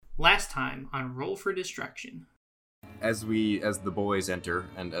Last time on Roll for Distraction. As the boys enter,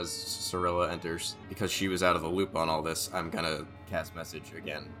 and as Cirilla enters, because she was out of the loop on all this, I'm gonna cast message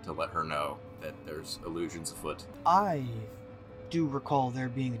again to let her know that there's illusions afoot. I do recall there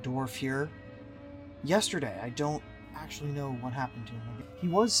being a dwarf here yesterday. I don't actually know what happened to him. He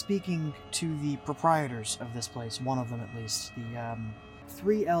was speaking to the proprietors of this place, one of them at least. The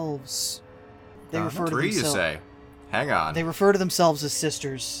three elves. They refer to three, themselves. You say? Hang on. They refer to themselves as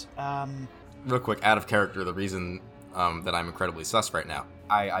sisters. Real quick, out of character, the reason that I'm incredibly sus right now.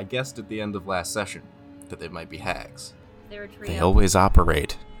 I guessed at the end of last session that they might be hags. They're a trio. They always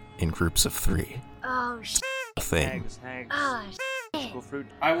operate in groups of 3. Oh, shit. Thing. Hags. Ah, Magical fruit.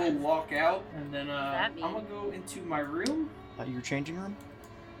 I will walk out, and then that I'm mean? gonna go into my room. Your changing room?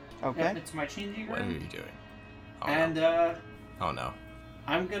 Yep, Okay. it's my changing What are you room. doing? Oh, And no. Oh no.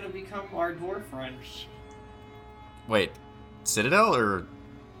 I'm gonna become our dwarf friend. Wait, Citadel or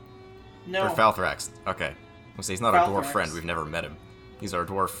No. Falthrax? Okay. I'll say he's not a dwarf Falthrax. friend. We've never met him. He's our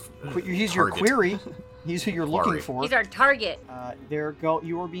dwarf. He's your target. query. He's who you're looking Quarry. for. he's our target.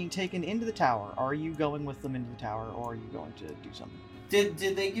 You are being taken into the tower. Are you going with them into the tower, or are you going to do something? Did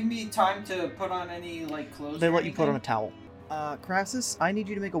they give me time to put on any clothes? They or let you put on a anything? towel. Crassus, I need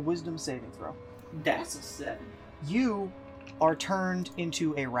you to make a wisdom saving throw. That's a 7. You are turned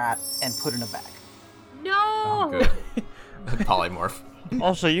into a rat and put in a bag. No! Oh, good. Polymorph.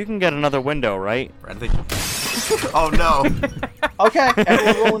 Also, you can get another window, right? I think. Oh no! Okay,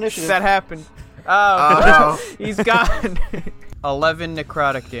 everyone roll initiative. That happened. Oh, He's got 11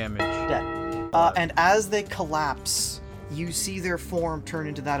 necrotic damage. Dead. And as they collapse, you see their form turn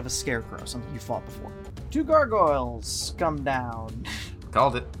into that of a scarecrow, something you fought before. 2 gargoyles come down.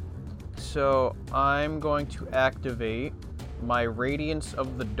 Called it. So I'm going to activate my Radiance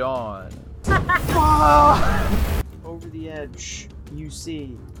of the Dawn. Over the edge, you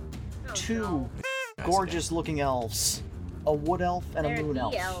see Oh, 2 no. gorgeous-looking elves, a wood elf and They're a moon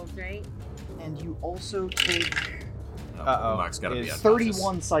elf. elves, right? And you also take Uh-oh. Umak's gotta be Is unconscious.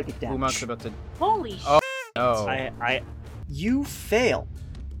 31 psychic damage. Umak's about to... Holy Oh. shit. Oh. I You fail.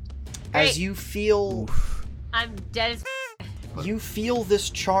 Great. As you feel I'm dead as you feel this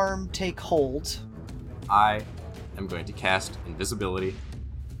charm take hold. I am going to cast invisibility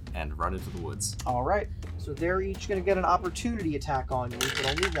and run into the woods. All right. So they're each going to get an opportunity attack on you, but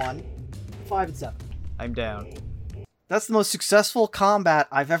only one. 5 and 7. I'm down. That's the most successful combat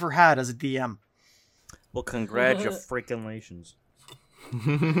I've ever had as a DM. Well, congratulations.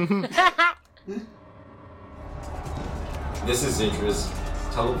 This is Idris,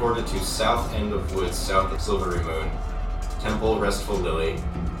 teleported to south end of woods south of Silvery Moon. Temple Restful Lily.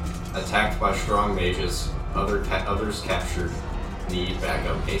 Attacked by strong mages. Others captured. Need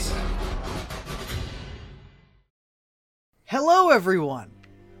backup ASAP. Hello, everyone.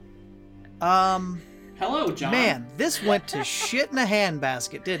 Hello, John. Man, this went to shit in a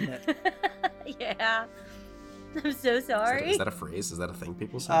handbasket, didn't it? Yeah. I'm so sorry. Is that a phrase? Is that a thing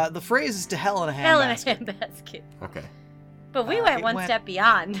people say? The phrase is to hell in a Hell in a handbasket. handbasket. Okay. But we it went one went- step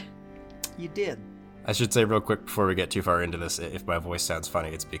beyond. You did. I should say real quick before we get too far into this, if my voice sounds funny,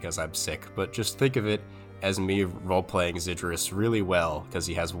 it's because I'm sick. But just think of it as me role-playing Zidrus really well, because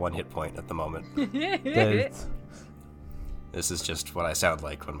he has 1 hit point at the moment. This is just what I sound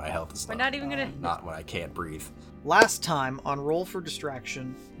like when my health is We're not even gonna. not when I can't breathe. Last time on Roll for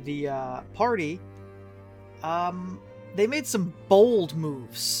Distraction, the party, they made some bold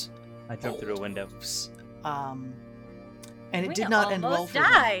moves. I jumped through a window. And it We did not end well almost for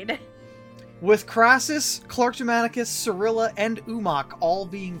them. died. With Crassus, Clark Germanicus, Cirilla, and Umak all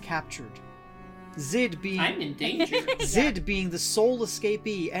being captured. Zid being I'm in danger. Zid being the sole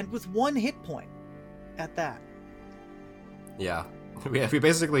escapee, and with 1 hit point at that. Yeah. We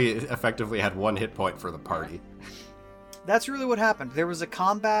basically effectively had 1 hit point for the party. That's really what happened. There was a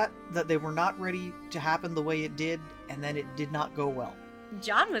combat that they were not ready to happen the way it did, and then it did not go well.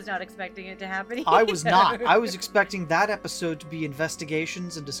 John was not expecting it to happen. I was either. not. I was expecting that episode to be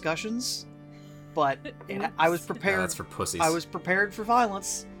investigations and discussions, but I was Yeah, prepared. that's for pussies. I was prepared for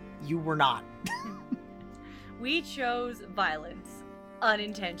violence. You were not. We chose violence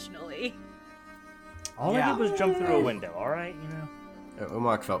unintentionally. All I Yeah. did was jump through a window, alright, you know?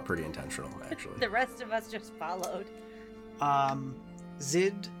 Umak felt pretty intentional, actually. The rest of us just followed.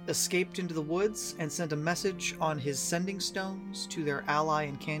 Zid escaped into the woods and sent a message on his sending stones to their ally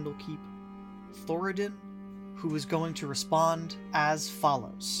in Candlekeep, Thoradin, who was going to respond as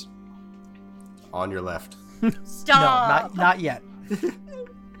follows. On your left. Stop. No, not yet.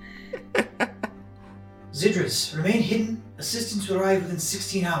 Zidrus, remain hidden. Assistance will arrive within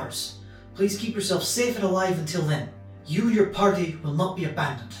 16 hours. Please keep yourself safe and alive until then. You and your party will not be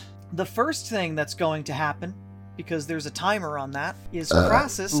abandoned. The first thing that's going to happen, because there's a timer on that, is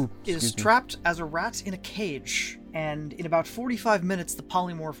Crassus is trapped as a rat in a cage, and in about 45 minutes the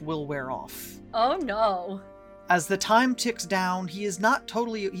polymorph will wear off. Oh no. As the time ticks down, he's not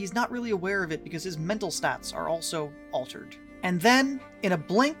really aware of it because his mental stats are also altered. And then, in a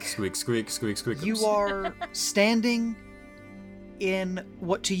blink, Squeak, squeak, squeak, squeak. you are standing in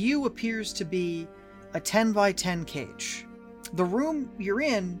what to you appears to be a 10 by 10 cage. The room you're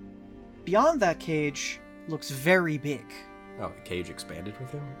in, beyond that cage, looks very big. Oh, the cage expanded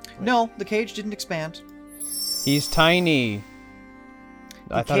with him? No, the cage didn't expand. He's tiny.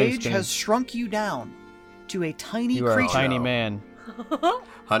 The cage has shrunk you down to a tiny You are creature. a tiny man.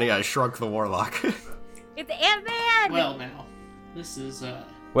 Honey, I shrunk the warlock. It's Ant-Man! Well, now, this is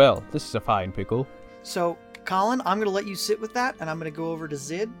Well, this is a fine pickle. So, Colin, I'm going to let you sit with that, and I'm going to go over to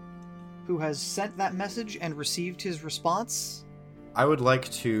Zid, who has sent that message and received his response. I would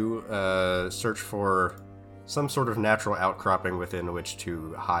like to search for some sort of natural outcropping within which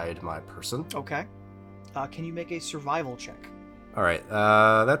to hide my person. Okay. Can you make a survival check? Alright,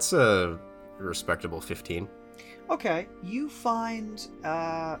 that's a respectable 15. Okay, you find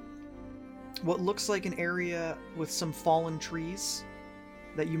what looks like an area with some fallen trees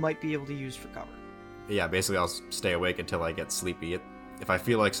that you might be able to use for cover. Yeah, basically I'll stay awake until I get sleepy. If I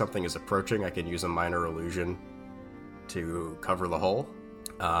feel like something is approaching, I can use a minor illusion to cover the hole.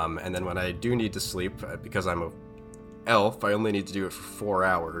 And then when I do need to sleep, because I'm a elf, I only need to do it for 4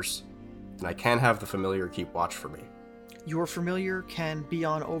 hours. And I can have the familiar keep watch for me. Your familiar can be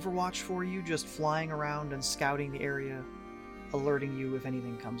on Overwatch for you, just flying around and scouting the area, alerting you if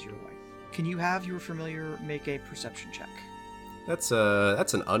anything comes your way. Can you have your familiar make a perception check? That's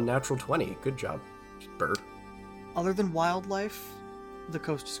an unnatural 20. Good job, bird. Other than wildlife, the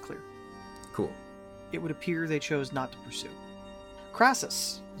coast is clear. Cool. It would appear they chose not to pursue.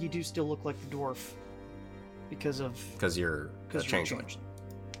 Crassus, you do still look like the dwarf because You're you're changeling. changed.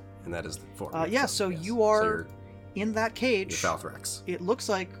 And that is the form. Yeah, so yes. you are you're in that cage. Falthrax. It looks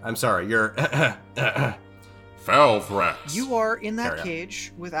like I'm sorry, you're Falthrax. you are in that Carry on.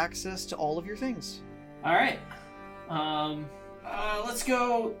 cage with access to all of your things. all right. Let's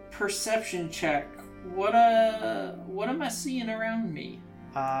go perception check. What am I seeing around me?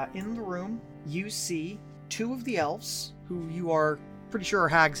 In the room, you see two of the elves, who you are pretty sure are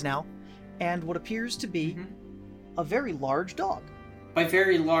hags now, and what appears to be a very large dog. By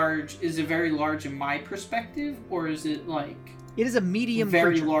very large, is it very large in my perspective, or is it like It is a medium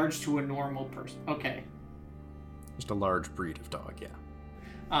very creature. large to a normal person? Okay. Just a large breed of dog,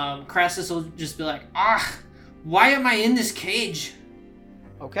 yeah. Crassus will just be like, why am I in this cage?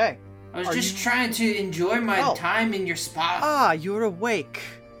 Okay. I was Are just you- trying to enjoy my Oh. time in your spa. Ah, you're awake.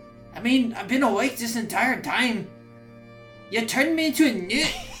 I mean, I've been awake this entire time. You turned me into a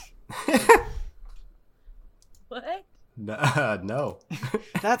newt. What? No.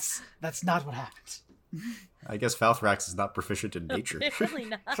 That's not what happened. I guess Falthrax is not proficient in nature. Apparently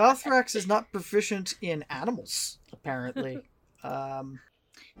not. Falthrax is not proficient in animals, apparently.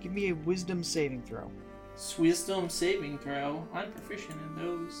 Give me a wisdom saving throw. Wisdom saving throw. I'm proficient in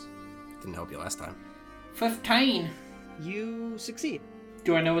those. Didn't help you last time. 15. You succeed.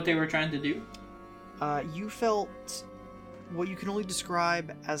 Do I know what they were trying to do? You felt what you can only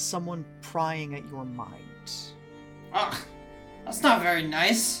describe as someone prying at your mind. That's not very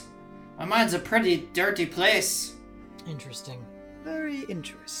nice. My mind's a pretty dirty place. Interesting. Very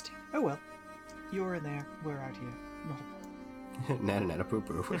interesting. Oh well. You're in there. We're out here. Not a problem. Nana nana poo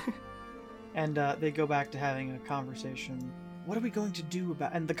poo. And they go back to having a conversation. What are we going to do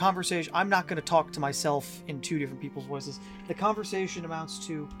about... And the conversation... I'm not going to talk to myself in two different people's voices. The conversation amounts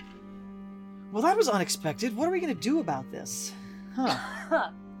to... Well, that was unexpected. What are we going to do about this? Huh.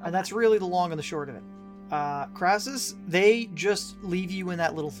 And that's really the long and the short of it. Crassus, they just leave you in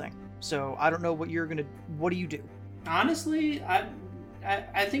that little thing. So I don't know what you're going to... What do you do? Honestly,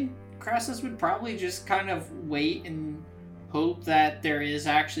 I think Crassus would probably just kind of wait and hope that there is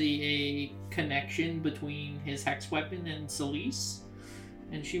actually a connection between his hex weapon and Celise,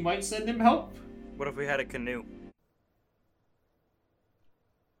 and she might send him help. What if we had a canoe?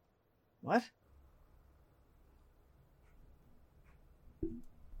 What?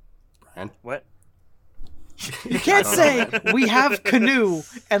 Brian? What? You can't say, we have canoe,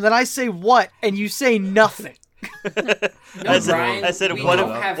 and then I say what, and you say nothing. No, Brian, I said we what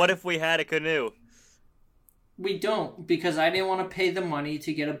don't if, have- what if we had a canoe? We don't, because I didn't want to pay the money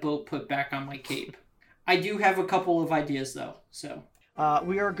to get a boat put back on my cape. I do have a couple of ideas, though, so...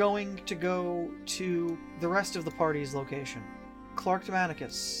 We are going to go to the rest of the party's location. Clark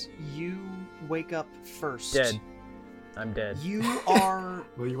Demonicus, you wake up first. Dead. I'm dead. You are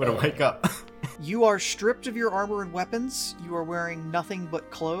Well, you want to wake up. you are stripped of your armor and weapons. You are wearing nothing but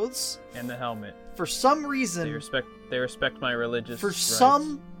clothes. And the helmet. For some reason, They respect my religious for rights.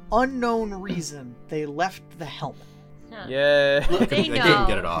 some unknown reason, they left the helmet. Huh. Yeah. They They know. couldn't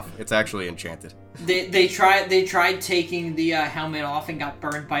get it off. It's actually enchanted. They tried taking the helmet off and got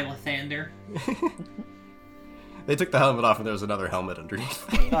burned by Lathander. They took the helmet off and there was another helmet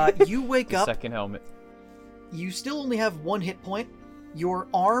underneath. You wake up. Second helmet. You still only have 1 hit point. Your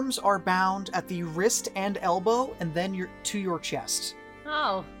arms are bound at the wrist and elbow, and then to your chest.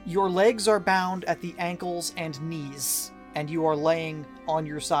 Oh. Your legs are bound at the ankles and knees, and you are laying on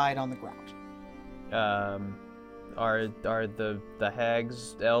your side on the ground. Are the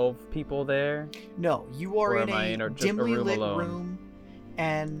hags elf people there? No, you are Or in am I a in just a dimly room lit alone? room,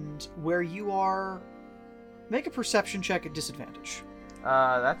 and where you are, make a perception check at disadvantage.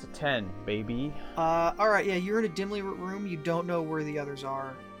 That's a 10, baby. Alright, yeah, you're in a dimly lit room, you don't know where the others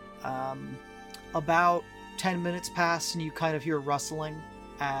are. About 10 minutes pass, and you kind of hear rustling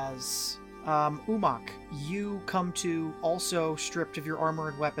as, Umak, you come to, also stripped of your armor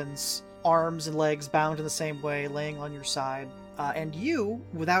and weapons, arms and legs bound in the same way, laying on your side. And you,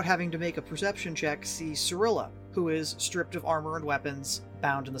 without having to make a perception check, see Cyrilla, who is stripped of armor and weapons,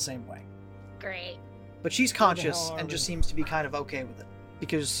 bound in the same way. Great. But she's conscious and just seems to be kind of okay with it,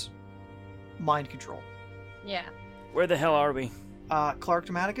 because mind control. Yeah. Where the hell are we? Clark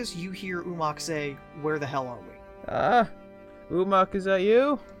Dramaticus, you hear Umak say, "Where the hell are we?" Umak, is that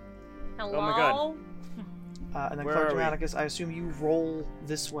you? Hello? my God. And then Where Clark are we? Dramaticus, I assume you roll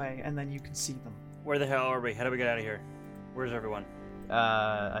this way, and then you can see them. Where the hell are we? How do we get out of here? Where's everyone?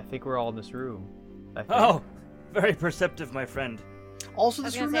 I think we're all in this room. I think. Oh, very perceptive, my friend. Also, I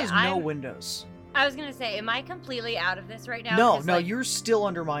was this gonna room say, has no I'm- windows. I was gonna say, am I completely out of this right now? No, 'Cause, no, like, you're still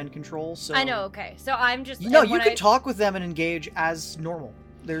under mind control, so... I know, okay. So I'm just... No, and you when can I- talk with them and engage as normal.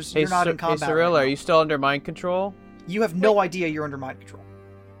 You're not in combat. Hey, Cyrilla, right are now. you still under mind control? You have no idea you're under mind control.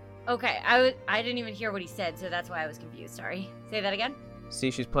 Okay, I didn't even hear what he said, so that's why I was confused. Sorry. Say that again?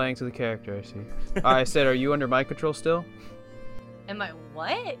 See, she's playing to the character, I see. I said, are you under mind control still? Am I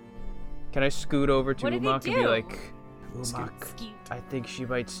what? Can I scoot over to What did they Umak and be do? like, Umak, Skeet. I think she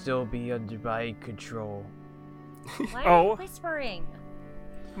might still be under mind control. Why are Oh. you whispering?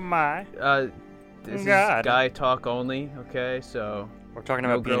 My. This God. is guy talk only, okay? So, We're talking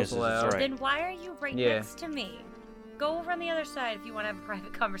No about girls penises. allowed. It's alright. Then why are you right Yeah. next to me? Go over on the other side if you want to have a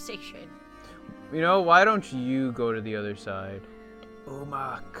private conversation. you know, why don't you go to the other side?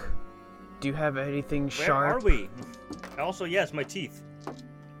 Umak, do you have anything Where sharp? are we? Also, yes, my teeth.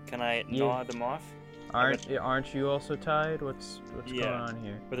 Can I Yeah. gnaw them off? Aren't you also tied? What's Yeah. going on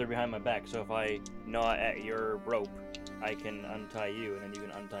here? But they're behind my back, so if I gnaw at your rope, I can untie you, and then you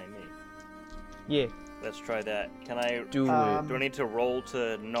can untie me. Yeah, Let's try that. Can I... do Um, it. Do I need to roll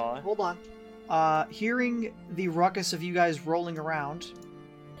to gnaw? Hold on. Hearing the ruckus of you guys rolling around,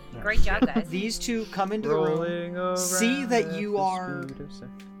 Great job, guys. these two come into the room, Rolling around see that at you the are- speed of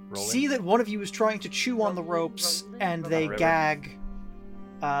sound. Rolling? see that one of you is trying to chew on the ropes, Rolling, and rolling. they River. gag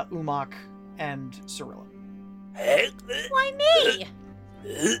Umak and Cyrilla. Why me?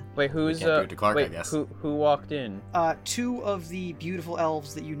 Wait, who's can't do it to Clark, I wait, guess. who walked in? Two of the beautiful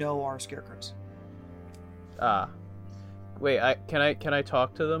elves that you know are scarecrows. Wait, can I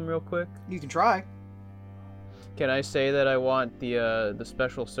talk to them real quick? You can try. Can I say that I want the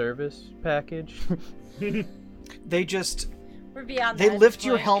special service package? They just We're beyond they that at lift this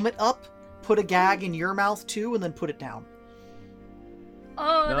your point. helmet up, put a gag in your mouth too, and then put it down.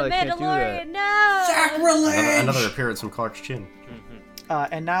 Oh, No, the they can't do that. Mandalorian, no! Sacrilege! Another appearance from Clark's chin. Mhm.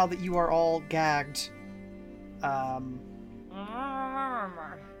 And now that you are all gagged,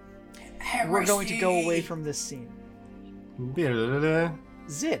 we're going to go away from this scene.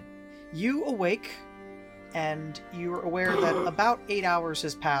 Zid, you awake, and you're aware that about 8 hours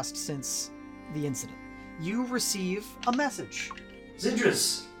has passed since the incident. You receive a message.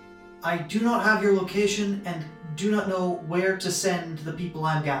 Zindris, I do not have your location and do not know where to send the people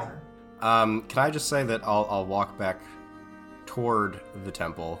I'm gathering. Can I just say that I'll walk back toward the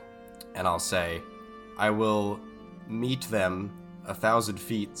temple, and I'll say, I will meet them 1,000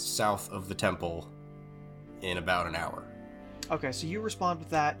 feet south of the temple in about an hour. Okay, so you respond with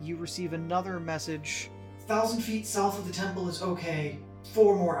that. You receive another message. 1,000 feet south of the temple is okay.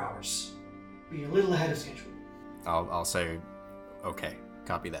 4 more hours. Be a little ahead of schedule. I'll say, okay,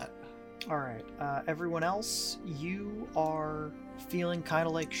 copy that. Alright, everyone else, you are feeling kind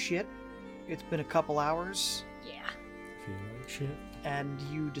of like shit. It's been a couple hours, Yeah. Feel like shit. and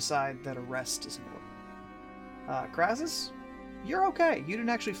you decide that a rest is in order. Krasus, You're okay. You didn't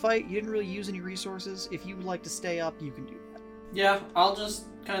actually fight. You didn't really use any resources. If you would like to stay up, you can do that. Yeah, I'll just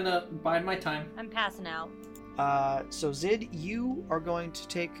kind of bide my time. I'm passing out. So Zid, you are going to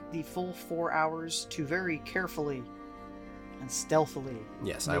take the full 4 hours to very carefully and stealthily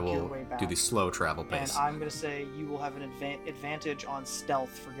Yes, make I your will way back. do the slow travel And pace. I'm going to say you will have an advantage on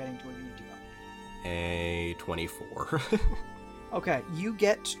stealth for getting to where you need to go. A 24. Okay, you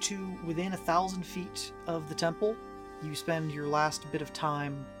get to within 1,000 feet of the temple. You spend your last bit of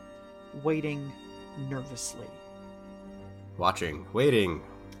time waiting nervously. Watching, waiting,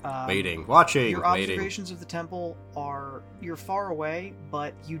 Your waiting. observations of the temple are, you're far away,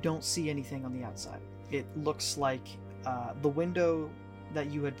 but you don't see anything on the outside. It looks like the window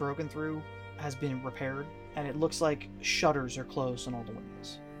that you had broken through has been repaired, and it looks like shutters are closed on all the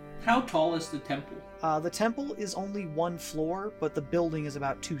windows. How tall is the temple? The temple is only 1 floor, but the building is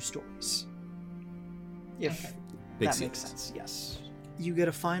about 2 stories. If Okay. Big that makes cities. sense, yes. You get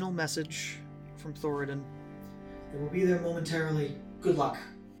a final message from Thoradin. They will be there momentarily. Good luck.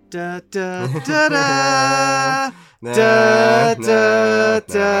 Da da da da da da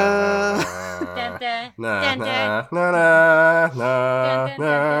da. Dun, dun, Na dun, na dun. na na na Dun, dun,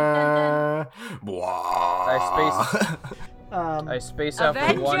 na. I space out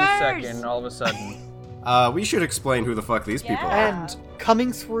for 1 Avengers! second, all of a sudden. We should explain who the fuck these people are. Yeah. And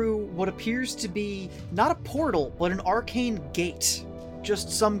coming through what appears to be not a portal, but an arcane gate. Just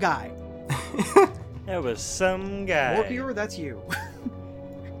some guy. That was some guy. Morpior, that's you.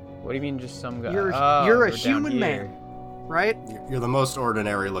 What do you mean, just some guy? You're Oh, a we're down human here. man, right? You're the most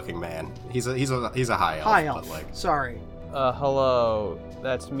ordinary looking man. He's a high elf. High But elf. like, Sorry. Hello,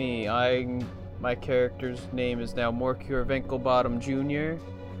 that's me. My character's name is now Morcure Winkelbottom Jr.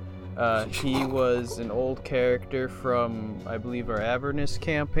 He was an old character from, I believe, our Avernus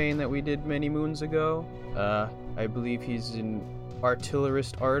campaign that we did many moons ago. I believe he's an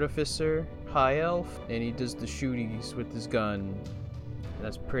artillerist artificer, high elf, and he does the shooties with his gun.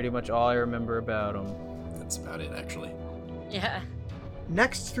 That's pretty much all I remember about him. that's about it, actually. Yeah.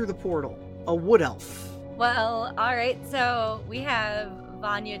 Next through the portal, a wood elf. Well, alright, so we have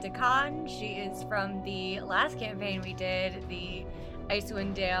Vanya Dakan. She is from the last campaign we did, the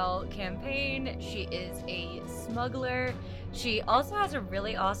Icewind Dale campaign. She is a smuggler. She also has a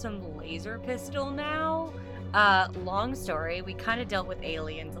really awesome laser pistol now. Long story, we kind of dealt with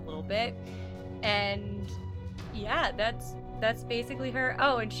aliens a little bit. And yeah, that's basically her.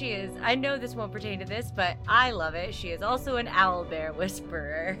 Oh, and she is, I know this won't pertain to this, but I love it. She is also an owlbear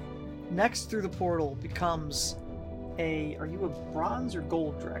whisperer. Next through the portal becomes are you a bronze or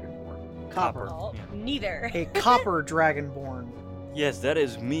gold dragonborn? Copper. Oh, Yeah. neither. A copper dragonborn. Yes, that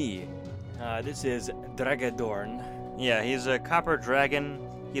is me. This is Dragadorn. Yeah, he's a copper dragon.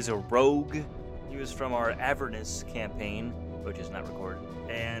 He's a rogue. He was from our Avernus campaign, which is not recorded.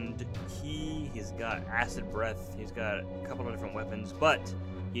 And he's got acid breath. He's got a couple of different weapons, but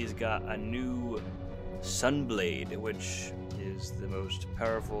he's got a new Sunblade, which is the most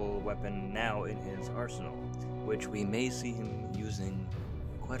powerful weapon now in his arsenal, which we may see him using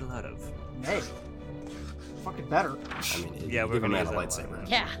quite a lot of. Hey. Fucking better. I mean, Yeah, you we're give a gonna man use a that lightsaber. one.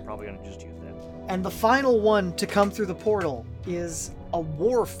 Yeah. Probably gonna just use that. And the final one to come through the portal is a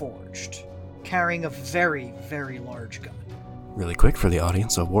Warforged, carrying a very, very large gun. Really quick for the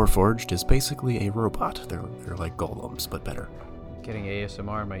audience, a Warforged is basically a robot. They're like golems, but better. Getting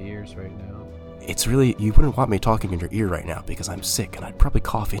ASMR in my ears right now. It's really, you wouldn't want me talking in your ear right now because I'm sick and I'd probably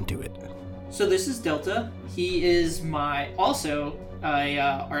cough into it. So this is Delta. He is also a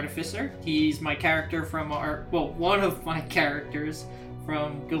artificer. He's my character from one of my characters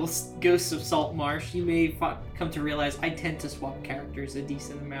from Ghosts of Saltmarsh. You may come to realize I tend to swap characters a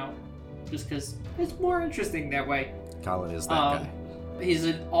decent amount, just because it's more interesting that way. Colin is that guy. He's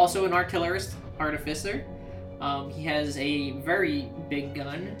also an artillerist artificer. He has a very big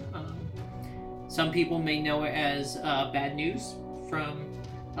gun. Some people may know it as Bad News from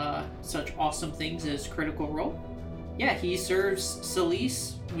such awesome things as Critical Role. Yeah, he serves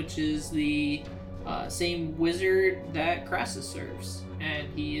Celise, which is the same wizard that Crassus serves, and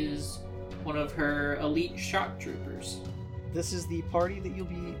he is one of her elite shock troopers. This is the party that you'll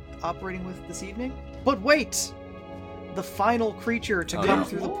be operating with this evening? But wait! The final creature to Oh, come yeah.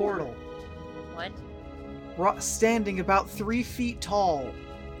 through the portal. What? Standing about 3 feet tall,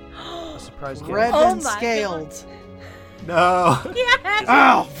 A surprise red gift. Oh and my scaled. No! Yes!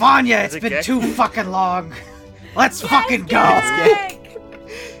 Oh, Vanya, Is it's it been Gek? too fucking long. Let's fucking go. Gek!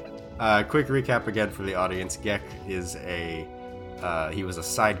 Quick recap again for the audience. Gek is a he was a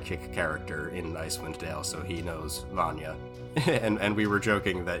sidekick character in Icewind Dale, so he knows Vanya. and we were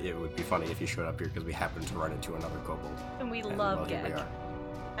joking that it would be funny if he showed up here because we happened to run into another kobold. And we And, love well, here we Gek. are.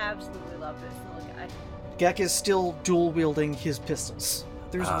 Absolutely love this little guy. Gek is still dual wielding his pistols.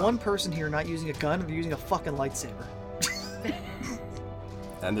 There's Ah. one person here not using a gun, they're using a fucking lightsaber.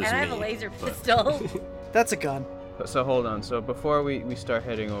 And there's And I me. have a laser but- pistol. That's a gun. So hold on. So before we start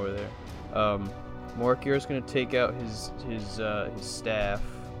heading over there, Morkir's gonna take out his staff,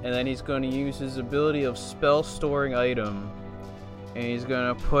 and then he's gonna use his ability of spell storing item, and he's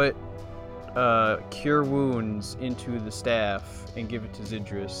gonna put cure wounds into the staff and give it to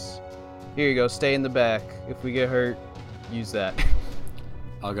Zidrus. Here you go. Stay in the back. If we get hurt, use that.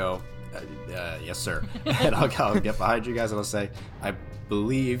 I'll go, yes, sir. And I'll get behind you guys and I'll say, I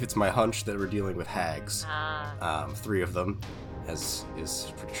believe it's my hunch that we're dealing with hags. 3 of them, as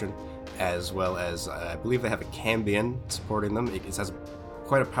is tradition, as well as I believe they have a Cambion supporting them. It has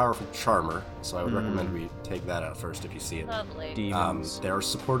quite a powerful charmer, so I would recommend we take that out first if you see it. Lovely. Demons. They are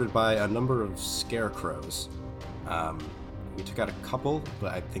supported by a number of scarecrows. We took out a couple,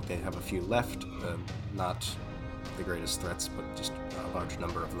 but I think they have a few left. Not the greatest threats, but just a large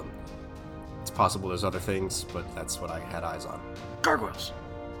number of them. It's possible there's other things, but that's what I had eyes on. Gargoyles.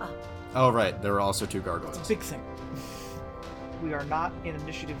 Oh, right, there were also 2 It's gargoyles. a big thing. We are not in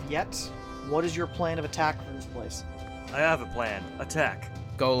initiative yet. What is your plan of attack for this place? I have a plan. Attack.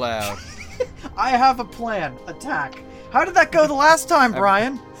 Go loud. I have a plan. Attack. How did that go the last time,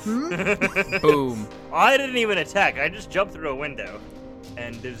 Brian? Boom. I didn't even attack. I just jumped through a window.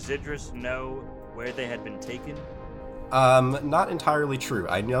 And does Zidrus know where they had been taken? Not entirely true.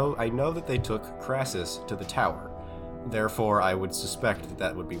 I know that they took Crassus to the tower. Therefore, I would suspect that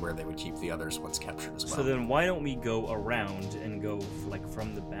that would be where they would keep the others once captured as well. So then why don't we go around and go like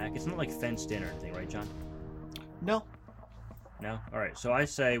from the back? It's not like fenced in or anything, right, John? No. No? Alright, so I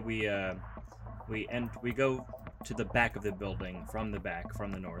say we go to the back of the building, from the back,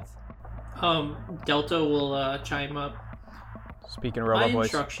 from the north. Delta will chime up. Speaking My robot voice.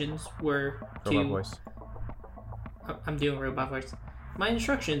 instructions were to. Robot voice. I'm doing robot voice. My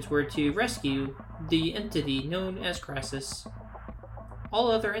instructions were to rescue the entity known as Crassus. All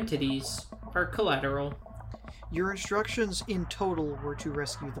other entities are collateral. Your instructions in total were to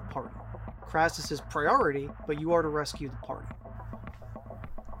rescue the party. Crassus is priority, but you are to rescue the party.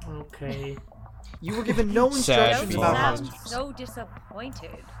 Okay. You were given no Sad instructions You about feelings. how sound so disappointed.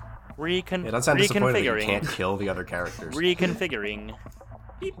 it does sound disappointing that you Reconfiguring. can't kill the other characters. Reconfiguring.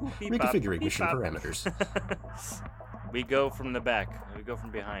 Beep, boop, beep, bop, Reconfiguring beep, mission bop. parameters. We go from the back. We go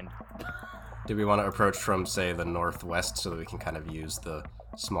from behind. Do we want to approach from, say, the northwest so that we can kind of use the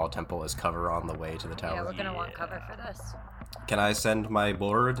small temple as cover on the way to the Yeah, tower? we're gonna want cover for this. Can I send my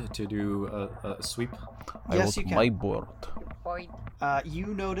lord to do a sweep? Yes, you can. My board. Boy, you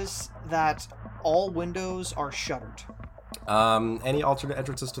notice that all windows are shuttered. Any alternate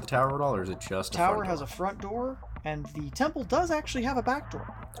entrances to the tower at all, or is it just Tower a front has door? a front door, and the temple does actually have a back door.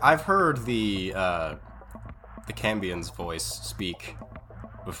 I've heard the Cambion's voice speak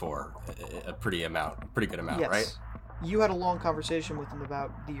before a pretty good amount, Yes. right? You had a long conversation with him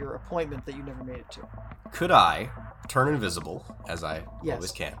about your appointment that you never made it to. Could I turn invisible, as I Yes.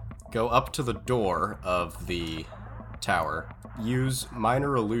 always can, go up to the door of the tower, use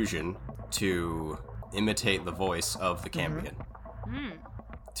minor illusion to imitate the voice of the Cambion,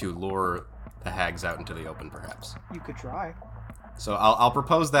 to lure the hags out into the open, perhaps? You could try. So I'll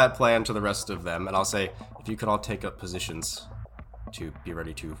propose that plan to the rest of them, and I'll say, if you could all take up positions to be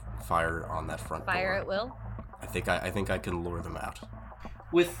ready to fire on that front door. fire at will. I think I can lure them out.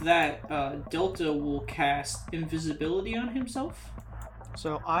 With that, Delta will cast invisibility on himself.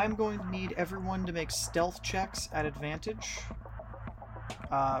 So I'm going to need everyone to make stealth checks at advantage.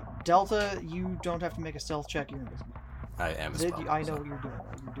 Delta, you don't have to make a stealth check. You're invisible. I am as Zid, well. I know what you're doing.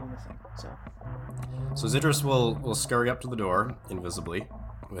 You're doing the thing. So Zidrus will scurry up to the door invisibly,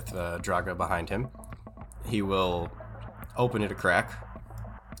 with Draga behind him. He will open it a crack.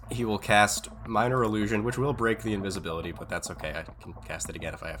 He will cast minor illusion, which will break the invisibility, but that's okay. I can cast it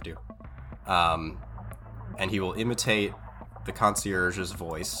again if I have to. And he will imitate the concierge's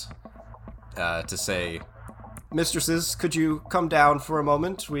voice to say, "Mistresses, could you come down for a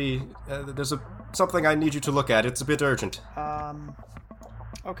moment? There's something I need you to look at. It's a bit urgent."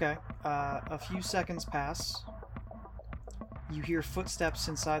 Okay. A few seconds pass. You hear footsteps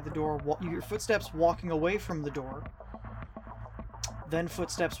inside the door. You hear footsteps walking away from the door. Then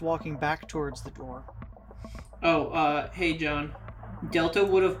footsteps walking back towards the door. Oh, hey John. Delta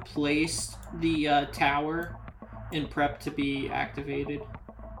would have placed the tower in prep to be activated.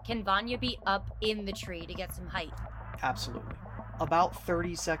 Can Vanya be up in the tree to get some height? Absolutely. About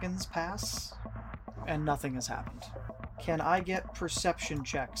 30 seconds pass, and nothing has happened. Can I get perception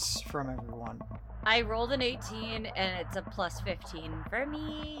checks from everyone? I rolled an 18, and it's a plus 15 for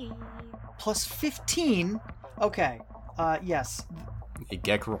me. Plus 15? Okay. Yes.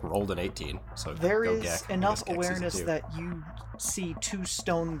 Gek rolled an 18, so There go is Gek. I enough guess Gek sees it awareness too. that you see 2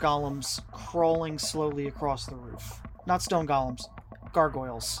 stone golems crawling slowly across the roof. Not stone golems,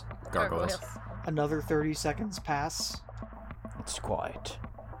 gargoyles. Gargoyles. Another 30 seconds pass. It's quiet.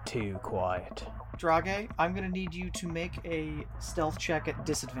 Too quiet. Drage, I'm going to need you to make a stealth check at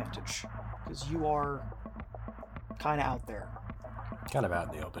disadvantage, because you are kind of out there. Kind of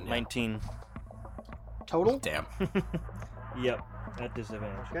out in the open. Yeah. 19. Total? Damn. Yep, at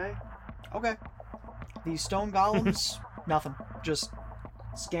disadvantage. Okay. These stone golems, nothing. Just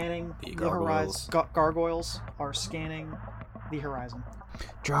scanning The the horizon. gargoyles. Gargoyles are scanning the horizon.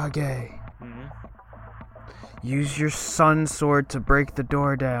 Drage, Mm-hmm. use your sun sword to break the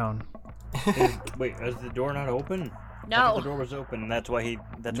door down. Wait, is the door not open? I No. thought the door was open, and that's why he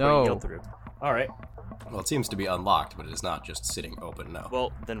No. yelled through. All right. Well, it seems to be unlocked, but it is not just sitting open, no.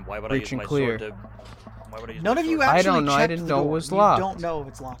 Well, then why would Reach I and use my clear. sword to? Why would I use None my of you sword? I actually don't know, I checked didn't the know it door. was You locked. don't know if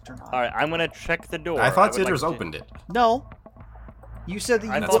it's locked or not. All right, I'm gonna check the door. I thought would like Citrus to- opened it. No. You said that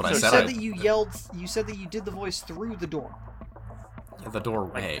you, That's what I you said. said that you yelled. You said that you did the voice through the door. The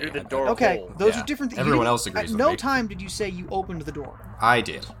doorway. Like, through the door Okay, hole. those Yeah. are different. Everyone didn't- else agrees At with no me. time did you say you opened the door. I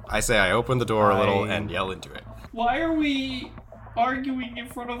did. I say I opened the door a little I- and yell into it. Why are we arguing in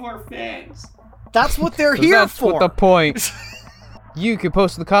front of our fans? That's what they're 'Cause here that's for. what the point. You could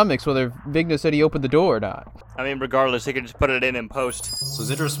post in the comics whether Vigna said he opened the door or not. I mean, regardless, he can just put it in and post. So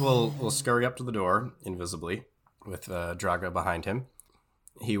Citrus will scurry up to the door invisibly with Draga behind him.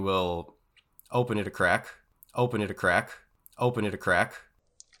 He will open it a crack, open it a crack, open it a crack.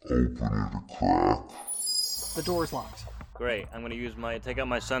 The door's locked. Great. I'm gonna take out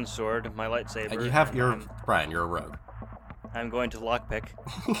my sun sword, my lightsaber. You have and your Brian. You're a rogue. I'm going to lockpick.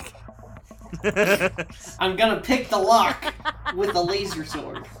 I'm gonna pick the lock with a laser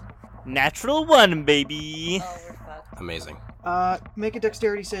sword. Natural 1, baby. Oh, we're fucked. Amazing. Make a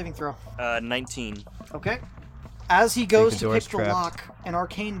dexterity saving throw. 19. Okay. As he goes the to door's pick the trapped. lock, an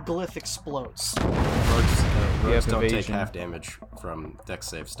arcane glyph explodes. Rogues don't take evasion. half damage from dex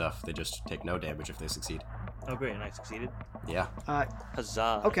save stuff. They just take no damage if they succeed. Oh, great, and I succeeded. Yeah.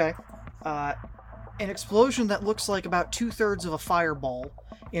 Huzzah. Okay. An explosion that looks like about 2/3 of a fireball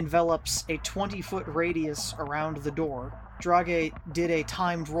envelops a 20-foot radius around the door. Drage did a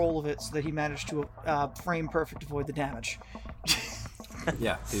timed roll of it so that he managed to frame perfect avoid the damage.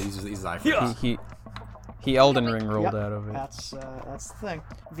 Yeah. He's iPhone. Yeah. He Elden Ring rolled Yep. out of it. That's the thing.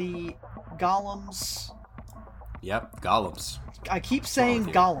 The golems. Yep. Golems. I keep saying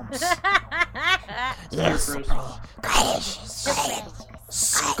you. golems. Yes.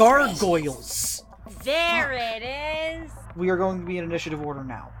 Gargoyles. There it is. We are going to be in initiative order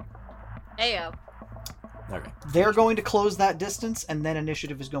now. Ayo. Okay. They're going to close that distance, and then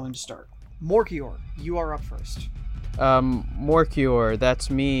initiative is going to start. Morkior, you are up first. Morkior, that's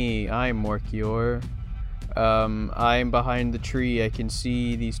me. I'm Morkior. I'm behind the tree. I can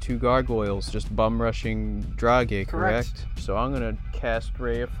see these 2 gargoyles just bum rushing Drage, correct? So I'm gonna cast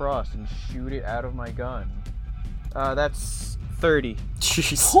Ray of Frost and shoot it out of my gun. That's 30.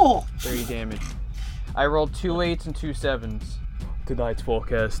 Jeez. Oh! 30 damage. I rolled 2 8s and 2 7s. Tonight's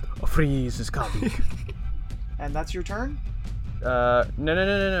forecast, a freeze is coming. And that's your turn?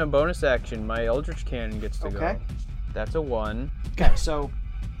 No. Bonus action. My Eldritch Cannon gets to Okay. go. That's a 1. Okay, so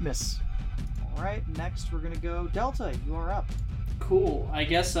miss. Alright, next we're gonna go Delta, you are up. Cool. I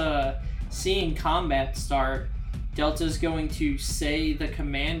guess seeing combat start, Delta's going to say the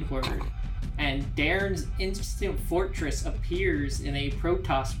command word, and Darren's instant fortress appears in a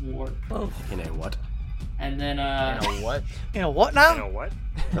Protoss warp. In a what? And then You know what? You know what You now? know what?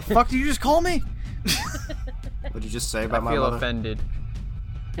 The fuck did you just call me? What'd you just say I about my feel mother? offended.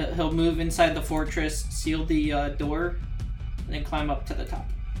 he'll move inside the fortress, seal the door, and then climb up to the top.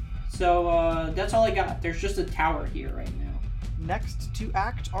 So that's all I got. There's just a tower here right now. Next to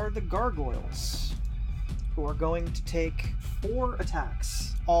act are the gargoyles, who are going to take 4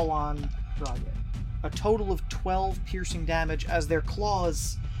 attacks, all on Drage. A total of 12 piercing damage as their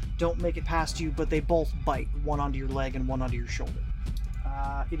claws don't make it past you, but they both bite, one onto your leg and one onto your shoulder.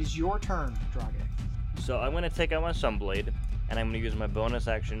 It is your turn, Drage. So I'm gonna take out my Sunblade, and I'm gonna use my bonus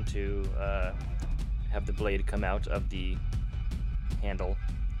action to have the blade come out of the handle.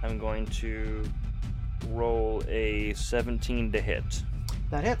 I'm going to roll a 17 to hit.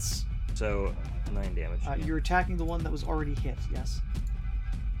 That hits. So 9 damage. Yeah. You're attacking the one that was already hit, yes?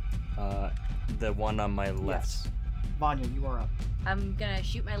 The one on my left. Yes. Vanya, you are up. I'm gonna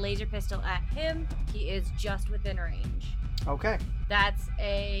shoot my laser pistol at him. He is just within range. Okay. That's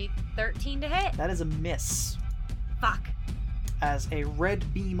a 13 to hit. That is a miss. Fuck. As a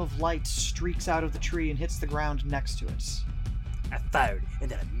red beam of light streaks out of the tree and hits the ground next to it. I fired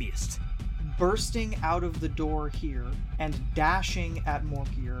and then I missed. Bursting out of the door here and dashing at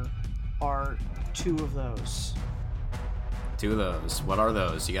Morkier are 2 of those. 2 of those. What are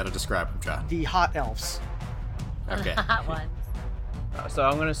those? You gotta describe them, John. The hot elves. Okay. Hot ones. So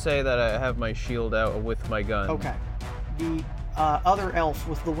I'm gonna say that I have my shield out with my gun. Okay. The other elf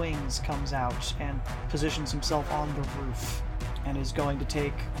with the wings comes out and positions himself on the roof and is going to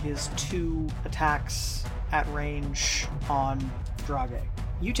take his 2 attacks at range on Drage.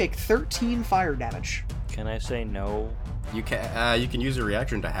 You take 13 fire damage. Can I say no? You can use a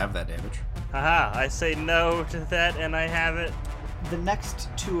reaction to have that damage. Haha, I say no to that and I have it. The next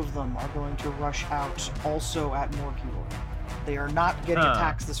 2 of them are going to rush out also at Morkier. They are not getting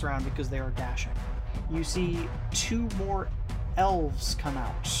attacks this round because they are dashing. You see 2 more elves come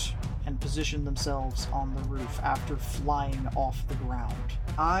out and position themselves on the roof after flying off the ground.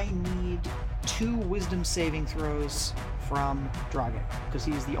 I need 2 wisdom saving throws from Drage, because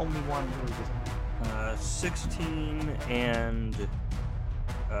he's the only one really visible. 16 and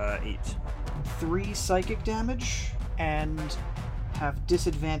 8. 3 psychic damage, and have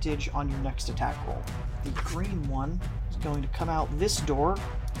disadvantage on your next attack roll. The green one is going to come out this door.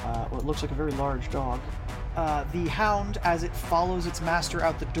 What looks like a very large dog. The hound, as it follows its master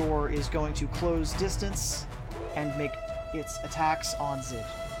out the door, is going to close distance and make its attacks on Zid.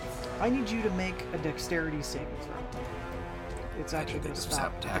 I need you to make a dexterity saving throw. It's actually going to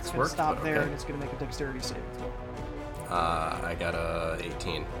stop. Attacks It's going work, to stop but there, okay. and it's going to make a dexterity saving throw. I got a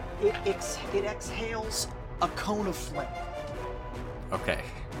 18. It exhales a cone of flame. Okay.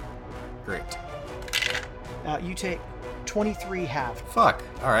 Great. You take 23 halved. Fuck.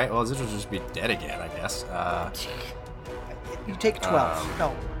 Alright, well, this will just be dead again, I guess. You take 12.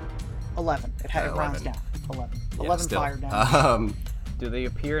 No, 11. It rounds 11. down. 11. Yeah, 11 still. fire damage. Do they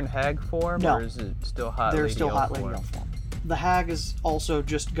appear in hag form, No. or is it still hot They're lady still elf hot lady form? elf form. The hag is also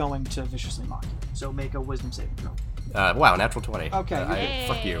just going to viciously mock you. So make a wisdom saving throw. Wow, natural 20. Okay,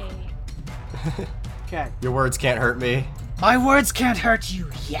 Fuck you. Okay. Your words can't hurt me. My words can't hurt you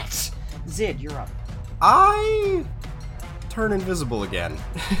yet. Zid, you're up. I turn invisible again.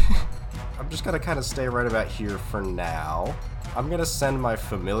 I'm just gonna kind of stay right about here for now. I'm gonna send my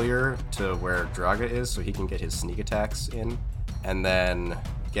familiar to where Draga is so he can get his sneak attacks in. And then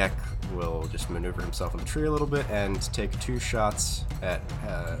Gek will just maneuver himself in the tree a little bit and take 2 shots at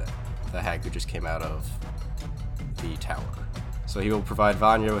the hag who just came out of the tower. So he will provide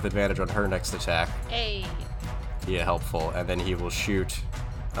Vanya with advantage on her next attack. Hey. Yeah, helpful. And then he will shoot.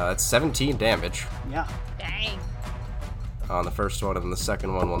 It's 17 damage Yeah. Dang. on the first one, and then the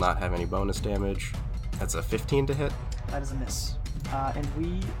second one will not have any bonus damage. That's a 15 to hit. That is a miss. And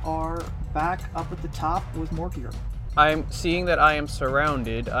we are back up at the top with Morkier. I'm seeing that I am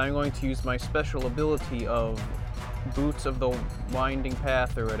surrounded. I'm going to use my special ability of Boots of the Winding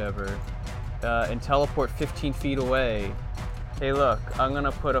Path or whatever, and teleport 15 feet away. Hey, look, I'm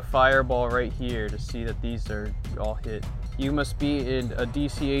gonna put a fireball right here to see that these are all hit. You must be in a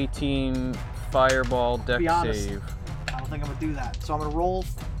DC 18 fireball dex Be honest. save. I don't think I'm gonna do that. So I'm gonna roll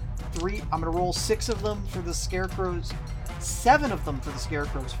 3. I'm gonna roll 6 of them for the scarecrows. 7 of them for the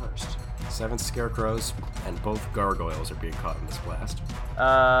scarecrows first. 7 scarecrows, and both gargoyles are being caught in this blast.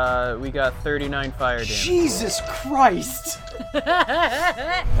 We got 39 fire damage. Jesus Christ!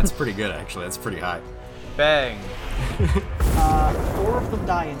 That's pretty good, actually. That's pretty high. Bang. 4 of them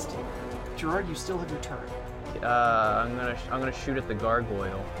die instantly. Gerard, you still have your turn. I'm gonna shoot at the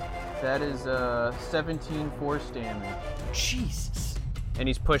gargoyle. That is 17 force damage, Jesus. and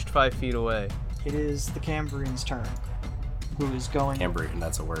he's pushed 5 feet away. It is the Cambrian's turn. Who is going... Cambrian,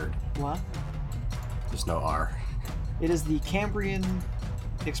 that's a word. What? There's no R. It is the Cambrian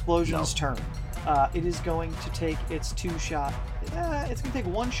Explosion's turn. It is going to take its 2 shot. It's going to take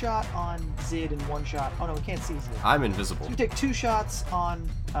 1 shot on Zid and 1 shot... Oh no, we can't see Zid. I'm It's invisible. going to take 2 shots on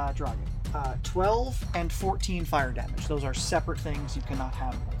Dragon. 12 and 14 fire damage. Those are separate things. You cannot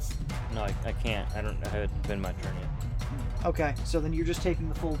have both. No, I can't. I haven't been my turn yet. Okay, so then you're just taking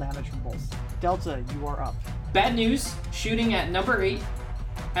the full damage from both. Delta, you are up. Bad news, shooting at number 8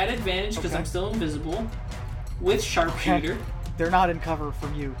 at advantage because Okay. I'm still invisible with sharpshooter. They're not in cover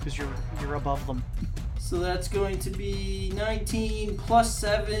from you because you're above them. So that's going to be 19 plus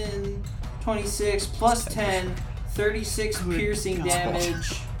 7, 26 plus 10, 36 Good piercing God.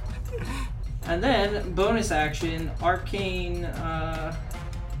 damage. And then bonus action, arcane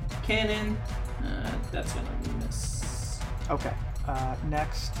cannon. That's gonna miss. Okay.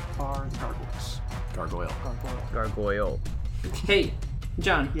 Next are the gargoyles. Gargoyle. Gargoyle. Hey,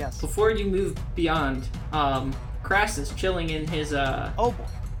 John. Yes. Before you move beyond, Crassus chilling in his Oh boy.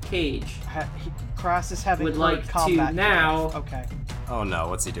 cage. Crassus having Would heard like to combat now- drive. Okay. Oh no,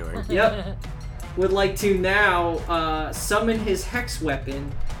 what's he doing? Yep. Would like to now summon his hex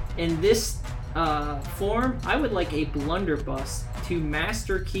weapon. In this form, I would like a blunderbuss to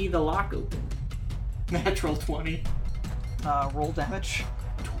master key the lock open. Natural 20. Roll damage.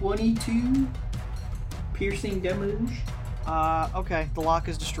 22 piercing damage. Okay. The lock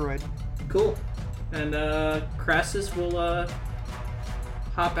is destroyed. Cool. And Crassus will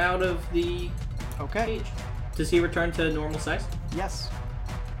hop out of the Okay. cage. Does he return to normal size? Yes.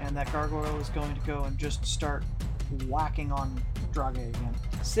 And that gargoyle is going to go and just start whacking on Drage again.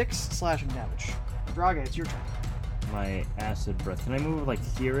 6 slashing damage. Drage, it's your turn. My acid breath. Can I move like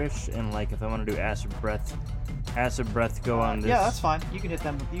here-ish and like if I want to do acid breath go on this? Yeah, that's fine. You can hit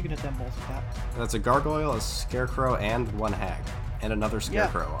them. You can hit them both with that. That's a gargoyle, a scarecrow, and one hag, and another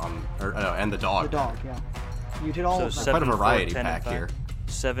scarecrow and the dog. The dog, yeah. You'd hit all So of them. Quite a 7, 4, variety 10, pack and here.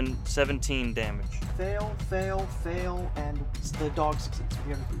 17 damage. Fail, and the dog succeeds with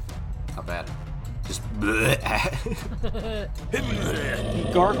the other 3 fail. Not bad. Just. The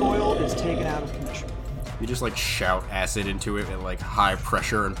gargoyle is taken out of commission. You just like shout acid into it at like high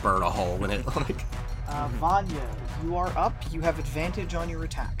pressure and burn a hole in it. Like. Vanya, you are up. You have advantage on your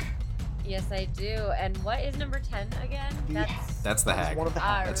attack. Yes, I do. And what is number 10 again? That's the That is hag. one of the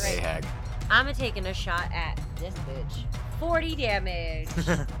Alright. hags. That's a hag. I'm taking a shot at this bitch. 40 damage.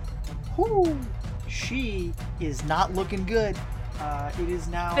 Whoo! She is not looking good. It is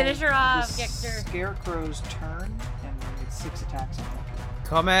now Finish her off, the Gector. Scarecrow's turn, and we get 6 attacks on that.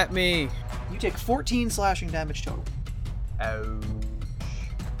 Come at me. You take 14 slashing damage total. Ouch.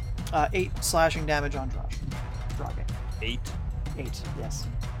 8 slashing damage on Drage. 8. 8, yes.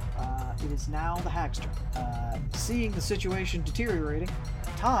 It is now the hag's turn. Seeing the situation deteriorating,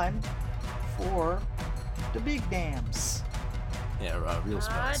 time for the big dams. Yeah, real Aw,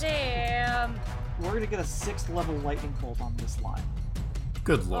 spells. damn. We're gonna get a 6th level lightning bolt on this line.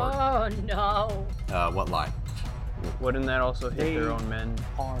 Good lord. Oh, no. What line? Wouldn't that also hit They their own men?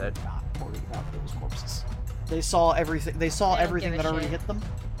 Are That not worried about those corpses. They saw everything. They saw They don't everything give a that already shit. hit them.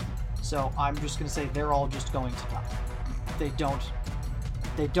 So I'm just gonna say they're all just going to die. They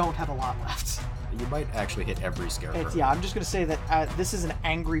don't have a lot left. You might actually hit every scarecrow. I'm just gonna say that this is an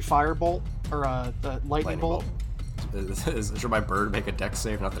angry firebolt or a lightning bolt. Should my bird make a dex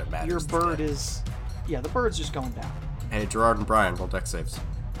save? Not that it matters. Your it's bird dead. is, the bird's just going down. Hey, Gerard and Brian, roll dex saves.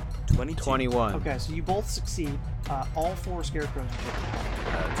 21. Okay, so you both succeed. All 4 scarecrows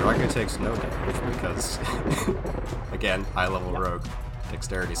are taken. Drago takes no damage because, again, high level Yep. rogue,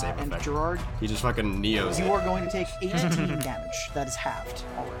 dexterity save And effect. Gerard, He just fucking neos you it. are going to take 18 damage. That is halved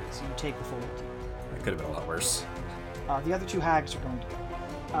already, so you take the full 18. It could have been a lot worse. The other 2 hags are going to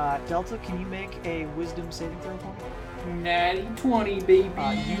go. Delta, can you make a wisdom saving throw for me? Natty 20, baby.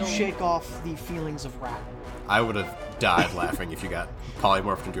 You shake off the feelings of wrath. I would have died laughing if you got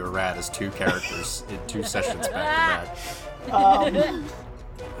polymorphed into a rat as 2 characters in 2 sessions back to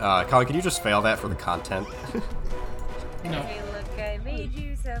back. Colin, can you just fail that for the content? No. Hey, look, I made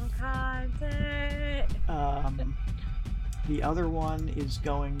you some content. The other one is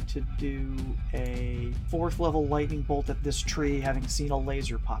going to do a 4th level lightning bolt at this tree, having seen a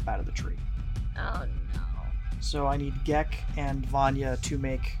laser pop out of the tree. Oh, no. So I need Gek and Vanya to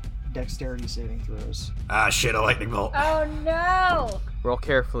make dexterity saving throws. Ah, shit, a lightning bolt. Oh, no. Roll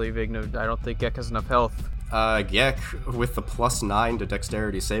carefully, Vigno. I don't think Gek has enough health. Gek with the +9 to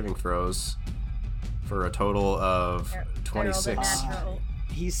dexterity saving throws for a total of I rolled a 26. natural.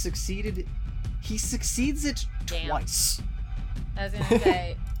 He succeeds it Damn. twice. I was gonna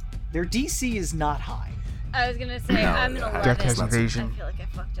say. Their DC is not high. I was gonna say No, I'm an yeah, 11. Gek has evasion. I feel like I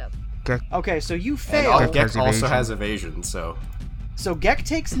fucked up. Okay, so you And fail. Gek also has evasion, so So Gek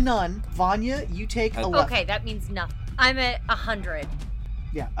takes none. Vanya, you take 11. Okay, that means nothing. I'm at 100.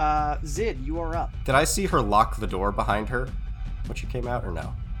 Yeah. Zid, you are up. did I see her lock the door behind her when she came out, or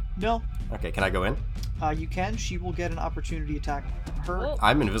no? No. Okay, can I go in? You can. She will get an opportunity attack. Her. Oh.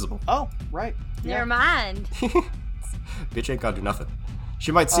 I'm invisible. Oh, right. Yeah. Never mind. Bitch ain't gonna do nothing.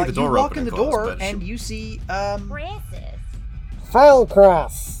 She might see the door you walk open in and the close, door, but she- and you see Francis.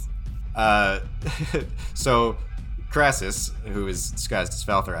 so Crassus, who is disguised as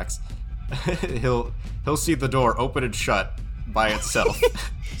Falthrax, he'll see the door open and shut by itself,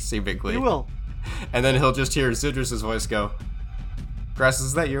 seemingly. He will. And then he'll just hear Zidrus's voice go, Crassus,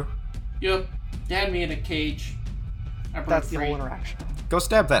 is that you? Yep. They had me in a cage. I broke That's the free. whole interaction. Go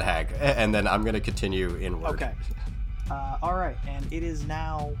stab that hag. And then I'm gonna continue inward. Okay. All right, and it is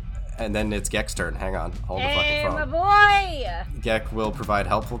now. And then it's Gek's turn. Hang on. Hold the Hey, fucking phone. my boy! Gek will provide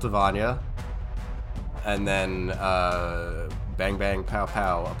helpful to Vanya. And then bang bang pow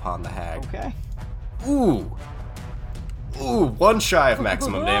pow upon the hag. Okay. Ooh, one shy of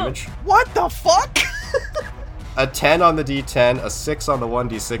maximum damage. What the fuck? A 10 on the D10, a 6 on the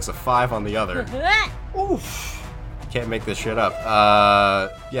 1D6, a 5 on the other. Oof. Can't make this shit up.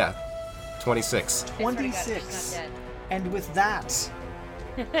 Yeah, 26. 26. And with that,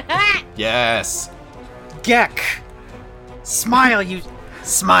 Yes. Gek, smile, you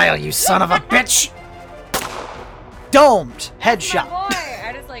son of a bitch. Domed headshot.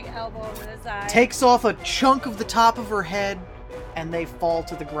 I just like elbow over the side. Takes off a chunk of the top of her head, and they fall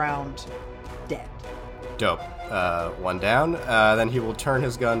to the ground, dead. Dope. One down. Then he will turn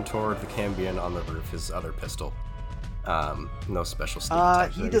his gun toward the Cambion on the roof, his other pistol. No special sneak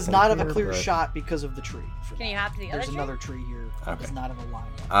attacks or He does anything not have a here, clear but- shot because of the tree. Can you hop to the other There's tree? another tree here that Okay. does not have a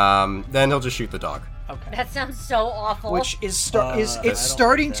line. Then he'll just shoot the dog. Okay. That sounds so awful. Which is I it's don't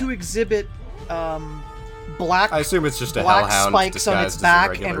starting like to that. exhibit black I assume it's just a black hellhound spikes on its disguised as a back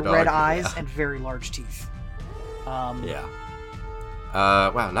regular and dog. red eyes Yeah. and very large teeth. Yeah.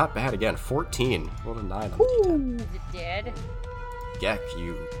 Wow, not bad again. 14. Rolled a 9 on the D10. Is it dead? Gek,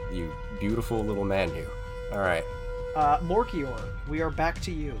 you beautiful little man, you. Alright. Morkior, we are back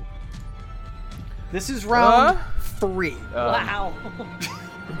to you. This is round 3. Wow.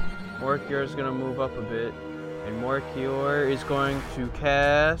 Morkior's gonna move up a bit, and Morkior is going to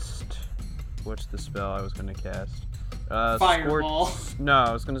cast. What's the spell I was gonna cast? Fireball. No,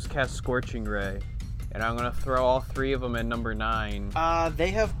 I was gonna cast Scorching Ray, and I'm gonna throw all 3 of them at number 9.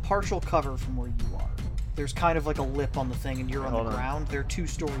 They have partial cover from where you are. There's kind of like a lip on the thing, and you're on Hold the on. ground. They're 2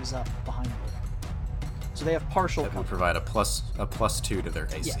 stories up behind you. So they have partial That will cover. provide a plus 2 to their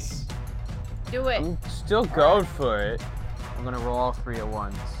AC. Yes. Do it. I'm still going for it. I'm gonna roll all 3 at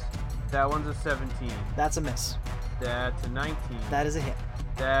once. That one's a 17. That's a miss. That's a 19. That is a hit.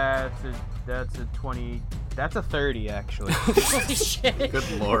 That's a 20. That's a 30 actually. Holy shit.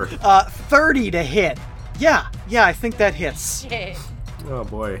 Good lord. 30 to hit. Yeah, I think that hits. Shit. Oh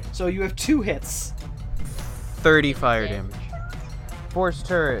boy. So you have 2 hits. 30 fire damage. Force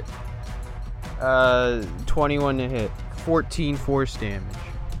turret. 21 to hit. 14 force damage.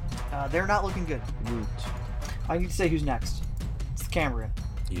 They're not looking good. Woot. I need to say who's next. It's the Cambrian.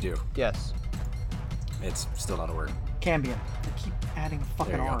 You do. Yes. It's still not a word. Cambion. I keep adding a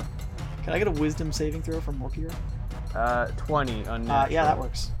fucking There you go. R. Can I get a wisdom saving throw from Morkier? 20 unnatural. Yeah, that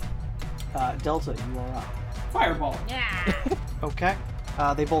works. Delta, you are up. Fireball. Yeah. Okay.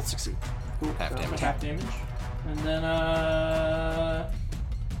 They both succeed. Ooh, Half damage. Half damage. And then,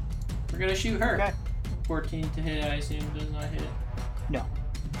 we're gonna shoot her. Okay. 14 to hit, I assume, does not hit. No.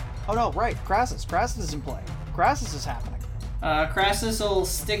 Oh no, right. Crassus. Crassus is in play. Crassus is happening. Crassus will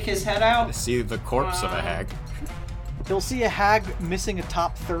stick his head I out. see the corpse of a hag. He'll see a hag missing a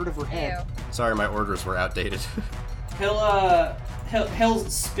top third of her head. Ew. Sorry, my orders were outdated. He'll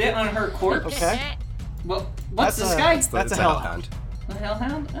spit on her corpse. Okay. Well, what's That's this a- guy? That's It's a hellhound. The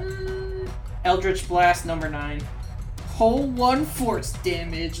Hellhound? Eldritch Blast number 9. Whole 1 force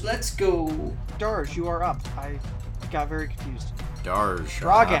damage. Let's go. Darge, you are up. I got very confused. Darj.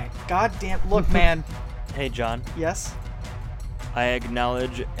 Rage. God damn. Look, man. Hey, John. Yes? I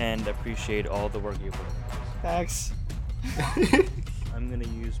acknowledge and appreciate all the work you put in. Thanks. I'm gonna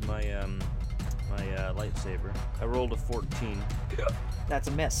use my lightsaber. I rolled a 14. That's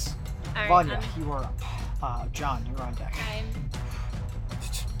a miss. All right, Vanya, you are up. John, you're on deck.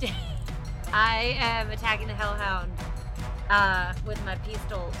 I am attacking the Hellhound with my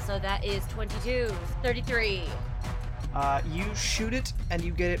pistol, so that is 22, 33. You shoot it, and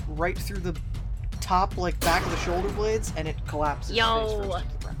you get it right through the top, like, back of the shoulder blades, and it collapses. Yo. face first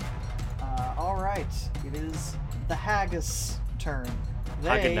into the ground. Alright. It is the Haggis' turn. They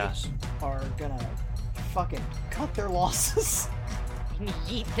Haagen-Dazs. are gonna fucking cut their losses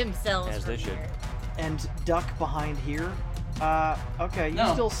Yeet themselves As from they should. here. and duck behind here. Okay, you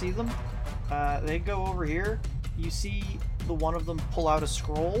No. still see them. They go over here. You see the one of them pull out a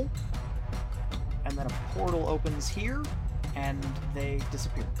scroll, and then a portal opens here, and they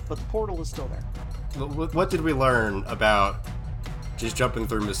disappear. But the portal is still there. What did we learn about just jumping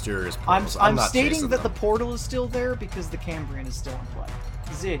through mysterious portals? I'm not stating chasing that the them. portal is still there because the Cambrian is still in play.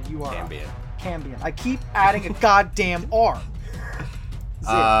 Zid, you are up. Cambion. Cambion. I keep adding a goddamn R.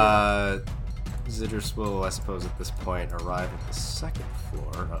 Zid, Zidrus will, I suppose, at this point, arrive at the second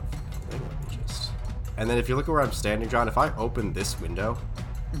floor of the building. Let me just... And then if you look at where I'm standing, John, if I open this window,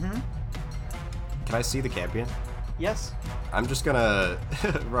 can I see the Cambion? yes. I'm just gonna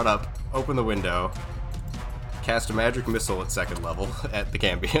run up, open the window, cast a magic missile at 2nd level at the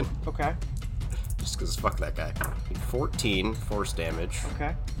Cambion. Okay. Just because fuck that guy. 14 force damage.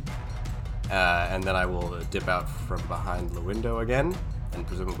 Okay. And then I will dip out from behind the window again, and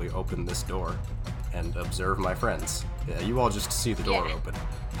presumably open this door, and observe my friends. Yeah, you all just see the door open.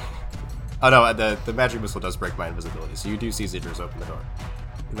 Oh no, the magic missile does break my invisibility, so you do see Zidrus open the door.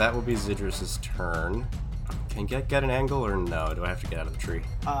 That will be Zidrus' turn. Can get an angle, or no? Do I have to get out of the tree?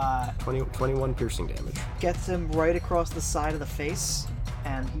 21 piercing damage. Gets him right across the side of the face,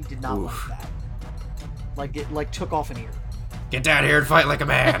 and he did not like that. Like it took off an ear. Get down here and fight like a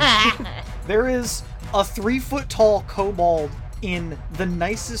man! There is a 3-foot-tall kobold in the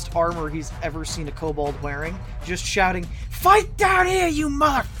nicest armor he's ever seen a kobold wearing, just shouting, "Fight down here, you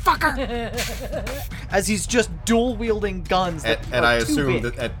motherfucker!" as he's just dual-wielding guns that and are I too assume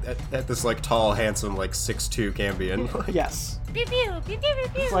big. that at this like tall, handsome, like 6'2" Cambion. Yes. Pew pew pew pew pew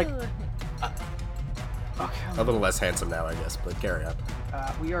pew. It's like... okay. A little less handsome now, I guess, but carry on.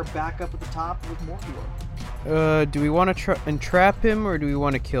 We are back up at the top with Morpheor. Do we want to entrap him or do we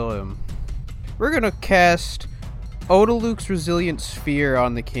want to kill him? We're gonna cast Odaluk's Resilient Sphere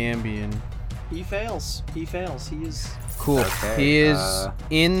on the Cambion. He fails. He is... Cool. Okay, He is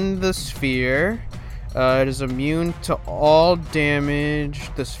in the sphere. It is immune to all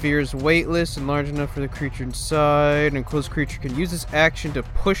damage. The sphere is weightless and large enough for the creature inside. An enclosed creature can use this action to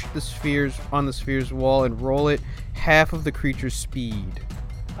push the spheres on the sphere's wall and roll it half of the creature's speed.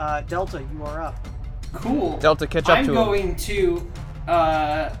 Delta, you are up. Cool. Delta, catch up to him.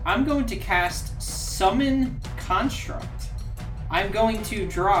 I'm going to cast Summon Construct. I'm going to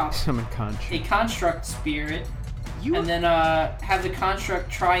drop Summon Construct. a Construct Spirit, and then have the Construct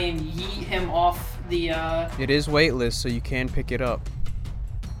try and yeet him off the... It is weightless, so you can pick it up.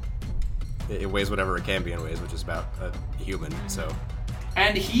 It weighs whatever a Cambion weighs, which is about a human, so...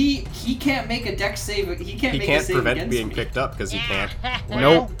 And he can't make a dex save. He can't make a save prevent against being me. picked up, because he can't...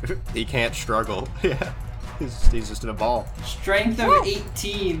 Nope. He can't struggle. Yeah. He's just in a ball. Strength of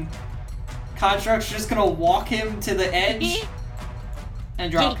 18. Construct's just gonna walk him to the edge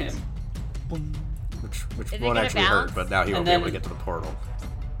and drop him. Which Is it won't gonna actually bounce? hurt, but now he won't And be able then- to get to the portal.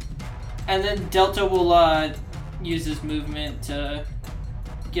 And then Delta will use his movement to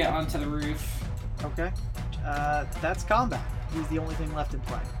get onto the roof. Okay. That's combat. He's the only thing left in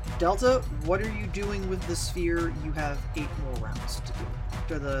play. Delta, what are you doing with the sphere? You have 8 more rounds to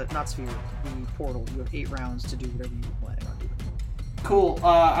do. Or not sphere, the portal. You have 8 rounds to do whatever you were planning on doing. Cool.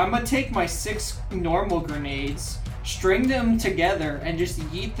 I'm gonna take my 6 normal grenades, string them together, and just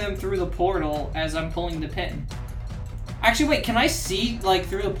yeet them through the portal as I'm pulling the pin. Actually, wait, can I see, like,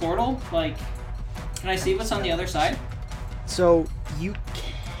 through the portal? Like, can I see what's on the other side? So, you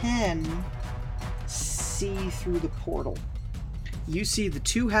can see through the portal. You see the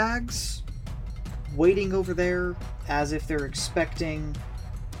 2 hags waiting over there as if they're expecting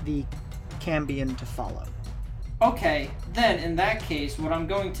the Cambion to follow. Okay, then in that case, what I'm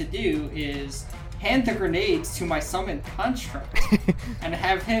going to do is hand the grenades to my summoned construct and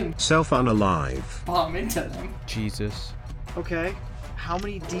have him Self-unalive. bomb into them. Jesus. Okay. How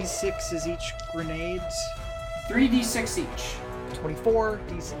many d6 is each grenade? 3d6 each. 24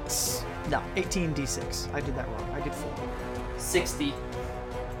 d6. No, 18 d6. I did that wrong. I did 4. 60.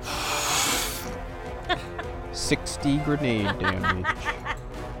 60 grenade damage.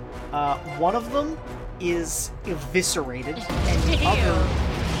 One of them is eviscerated, and the other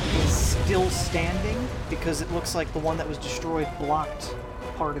is still standing because it looks like the one that was destroyed blocked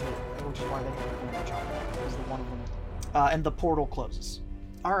part of it, which is why they have damage on it. Because the one of them, and the portal closes.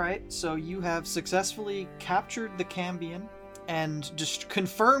 All right, so you have successfully captured the Cambion and just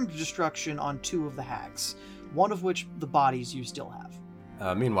confirmed destruction on 2 of the hags, one of which the bodies you still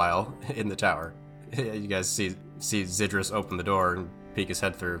have. Meanwhile, in the tower, you guys see Zidrus open the door and peek his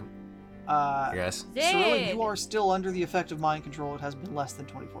head through. I guess. Cirilla, you are still under the effect of mind control. It has been less than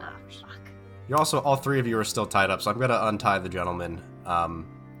 24 Ah, hours. fuck. You're also, all 3 of you are still tied up, so I'm gonna untie the gentleman, and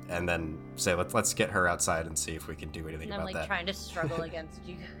then say, let's get her outside and see if we can do anything And I'm about like that. trying to struggle against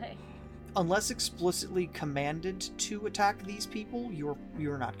you guys. Unless explicitly commanded to attack these people, you're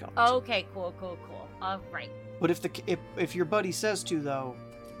not going to. Okay, cool. All right. But if your buddy says to, though,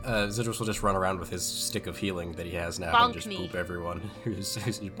 Zidrus will just run around with his stick of healing that he has now Bonk and just me. boop everyone. Who's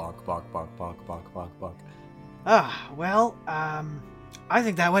bonk, bonk, bonk, bonk, bonk, bonk, bonk. I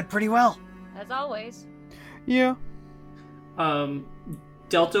think that went pretty well. As always. Yeah.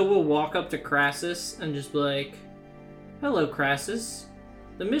 Delta will walk up to Crassus and just be like, "Hello, Crassus.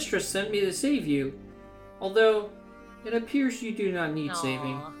 The mistress sent me to save you. Although, it appears you do not need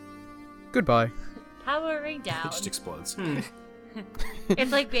saving." Aw. Goodbye. Powering It down. just explodes.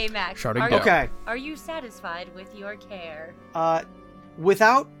 It's like Baymax. Shutting Are down. you, Okay. are you satisfied with your care?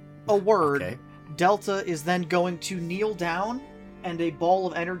 Without a word, Okay. Delta is then going to kneel down, and a ball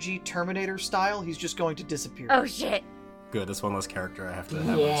of energy, Terminator style, he's just going to disappear. Oh shit. Good, that's one less character I have to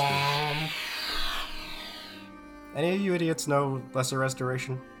have on screen. Any of you idiots know Lesser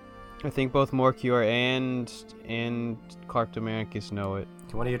Restoration? I think both Morkior and Clark Dominicus know it.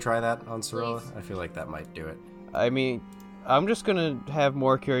 Can one of you try that on Sorella? Please. I feel like that might do it. I mean, I'm just gonna have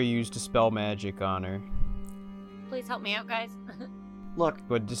Morkior use Dispel Magic on her. Please help me out, guys. Look,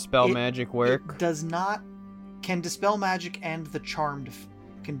 Would Dispel It- Magic work? it does not... Can Dispel Magic end the charmed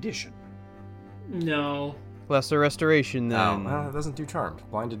condition? No. Lesser Restoration, then. Well, it doesn't do Charmed.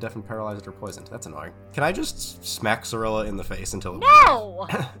 Blinded, deafened, paralyzed, or poisoned. That's annoying. Can I just smack Sorella in the face until it No!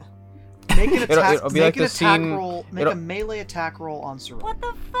 Make an attack, it'll be make like an the attack scene- roll. Make it'll- a melee attack roll on Sorella. What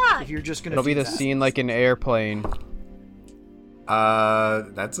the fuck? If you're just gonna It'll be do the that. scene like an airplane.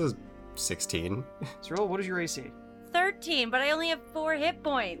 That's a 16. Sorella, what is your AC? 13, but I only have 4 hit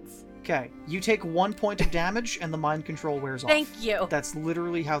points. Okay, you take 1 point of damage, and the mind control wears off. Thank you. That's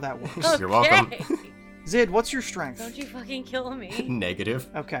literally how that works. You're welcome. Okay. Zid, what's your strength? Don't you fucking kill me. Negative.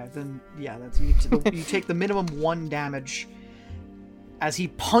 Okay, then yeah, that's you take the minimum 1 damage as he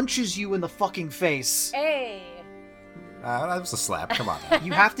punches you in the fucking face. Hey. That was a slap. Come on. Now.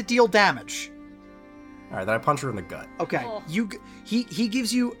 You have to deal damage. All right, then I punch her in the gut. Okay, Oh. he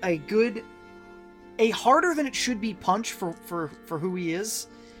gives you a harder than it should be punch for who he is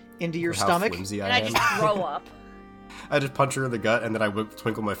into your For how stomach. flimsy And I I am. just throw up. I just punch her in the gut, and then I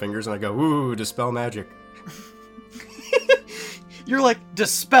twinkle my fingers, and I go, "Ooh, dispel magic." You're like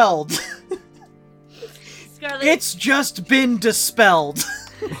dispelled. Scarlet, It's just been dispelled.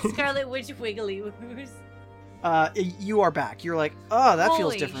 Scarlet Witch Wiggly Woos. You are back. You're like, oh, that feels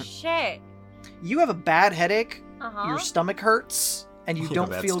Holy different. shit. You have a bad headache. Uh-huh. Your stomach hurts, and you You have a don't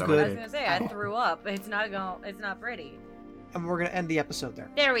bad feel stomach I was good. gonna say, I threw up. It's not pretty. And we're gonna end the episode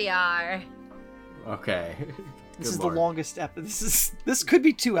there. There we are. Okay. This Good is lord. the longest This could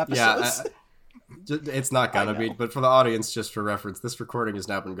be 2 episodes. Yeah, it's not gonna I be, know. but for the audience, just for reference, this recording has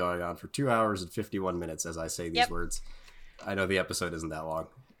now been going on for 2 hours and 51 minutes as I say these Yep. words. I know the episode isn't that long.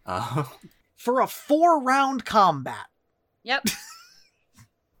 For a 4-round combat. Yep.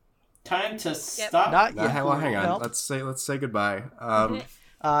 Time to stop. Not now, yet. hang on. No. Let's say goodbye. Thank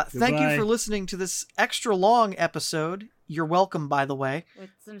you Goodbye. for listening to this extra long episode. You're welcome, by the way. With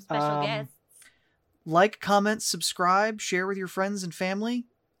some special guests. Like, comment, subscribe, share with your friends and family.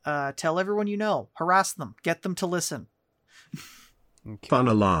 Tell everyone you know. Harass them. Get them to listen. Fun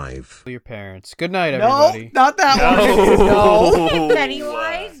alive. Your parents. Good night, No, everybody. not that one. No.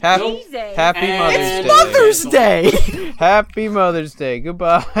 Pennywise? Happy, Jesus. happy Mother's It's Day. Mother's Day. Happy Mother's Day.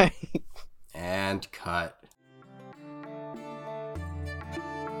 Goodbye. And cut.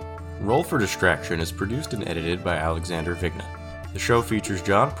 Roll for Distraction is produced and edited by Alexander Vigna. The show features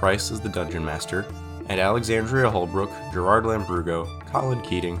John Price as the Dungeon Master, and Alexandria Holbrook, Gerard Lambrugo, Colin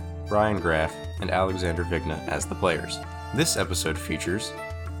Keating, Brian Graff, and Alexander Vigna as the players. This episode features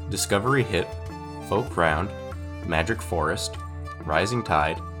Discovery Hit, Folk Round, Magic Forest, Rising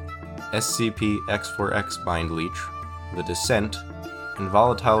Tide, SCP-X4X Mind Leech, The Descent, and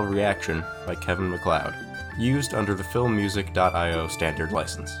Volatile Reaction by Kevin MacLeod, used under the filmmusic.io standard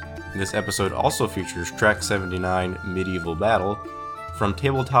license. This episode also features track 79 Medieval Battle from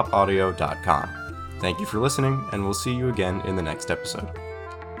tabletopaudio.com. Thank you for listening, and we'll see you again in the next episode.